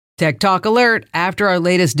Tech Talk Alert. After our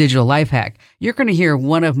latest digital life hack, you're going to hear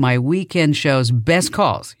one of my weekend show's best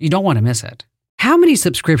calls. You don't want to miss it. How many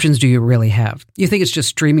subscriptions do you really have? You think it's just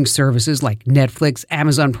streaming services like Netflix,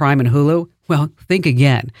 Amazon Prime, and Hulu? Well, think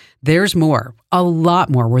again. There's more, a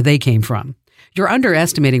lot more where they came from. You're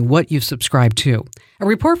underestimating what you've subscribed to. A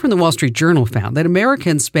report from the Wall Street Journal found that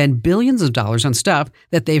Americans spend billions of dollars on stuff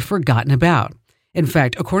that they've forgotten about. In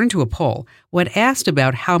fact, according to a poll, when asked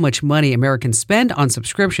about how much money Americans spend on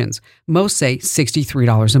subscriptions, most say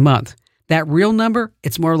 $63 a month. That real number,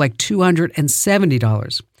 it's more like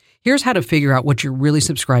 $270. Here's how to figure out what you're really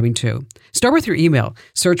subscribing to. Start with your email.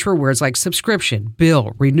 Search for words like subscription,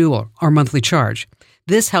 bill, renewal, or monthly charge.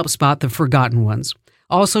 This helps spot the forgotten ones.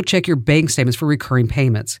 Also, check your bank statements for recurring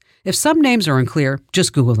payments. If some names are unclear,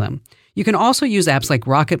 just Google them. You can also use apps like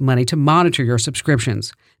Rocket Money to monitor your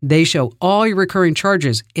subscriptions. They show all your recurring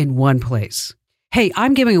charges in one place. Hey,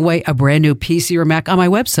 I'm giving away a brand new PC or Mac on my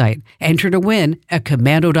website. Enter to win at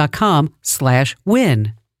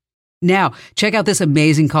komando.com/win. Now, check out this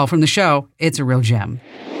amazing call from the show. It's a real gem.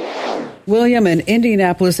 William in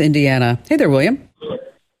Indianapolis, Indiana. Hey there, William.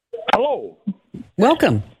 Hello.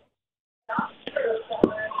 Welcome.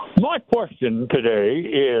 My question today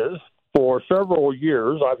is, for several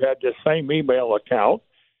years, I've had this same email account,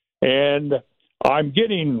 and I'm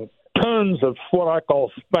getting tons of what I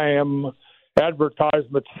call spam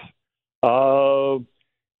advertisements, and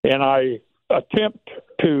I attempt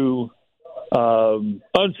to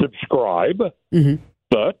unsubscribe,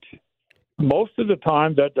 but most of the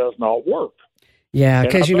time that does not work. Yeah,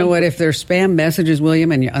 because you know what? If they're spam messages,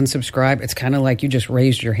 William, and you unsubscribe, it's kind of like you just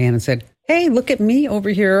raised your hand and said, hey, look at me over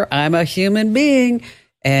here. I'm a human being.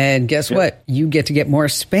 And guess what? You get to get more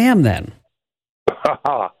spam then.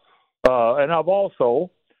 And I've also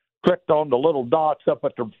clicked on the little dots up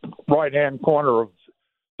at the right-hand corner of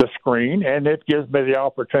the screen, and it gives me the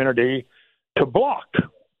opportunity to block.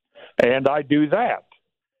 And I do that.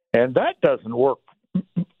 And that doesn't work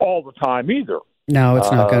all the time either. No,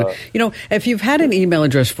 it's not going to. You know, if you've had an email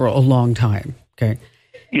address for a long time, okay?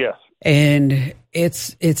 Yes. And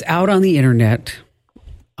it's out on the internet.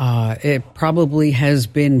 It probably has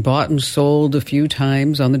been bought and sold a few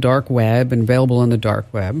times on the dark web and available on the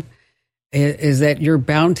dark web, is that you're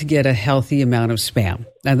bound to get a healthy amount of spam.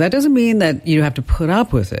 Now, that doesn't mean that you have to put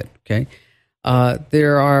up with it, okay?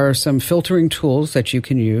 There are some filtering tools that you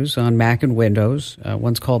can use on Mac and Windows.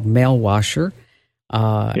 One's called Mail Washer.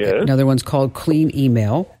 Another one's called Clean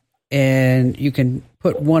Email. And you can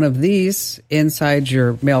put one of these inside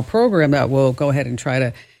your mail program that will go ahead and try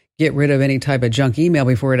to get rid of any type of junk email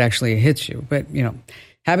before it actually hits you. But, you know,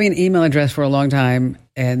 having an email address for a long time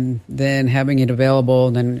and then having it available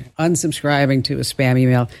and then unsubscribing to a spam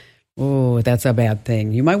email, oh, that's a bad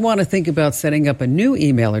thing. You might want to think about setting up a new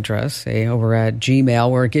email address, say over at Gmail,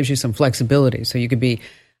 where it gives you some flexibility. So you could be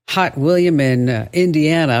Hot William in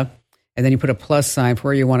Indiana, and then you put a plus sign for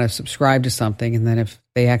where you want to subscribe to something. And then if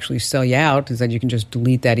they actually sell you out, is that you can just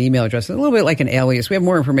delete that email address. It's a little bit like an alias. We have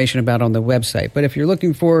more information about it on the website. But if you're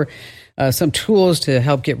looking for some tools to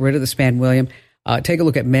help get rid of the spam, William, take a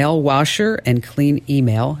look at Mail Washer and Clean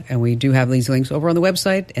Email. And we do have these links over on the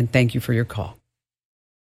website. And thank you for your call.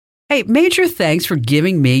 Hey, major thanks for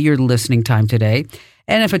giving me your listening time today.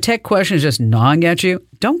 And if a tech question is just gnawing at you,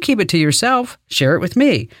 don't keep it to yourself. Share it with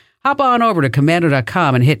me. Hop on over to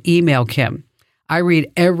komando.com and hit Email Kim. I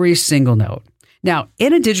read every single note. Now,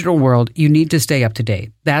 in a digital world, you need to stay up to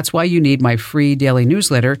date. That's why you need my free daily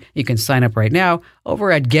newsletter. You can sign up right now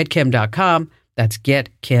over at getkim.com. That's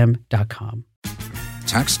getkim.com.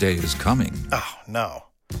 Tax day is coming. Oh, no.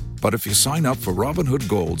 But if you sign up for Robinhood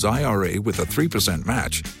Gold's IRA with a 3%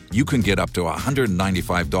 match, you can get up to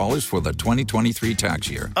 $195 for the 2023 tax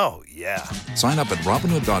year. Oh, yeah. Sign up at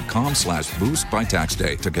Robinhood.com/boost by tax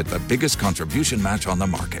day to get the biggest contribution match on the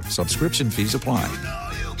market. Subscription fees apply.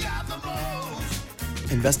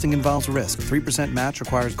 Investing involves risk. 3% match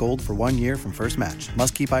requires gold for 1 year from first match.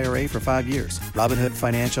 Must keep IRA for 5 years. Robinhood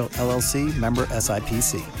Financial, LLC, member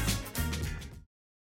SIPC.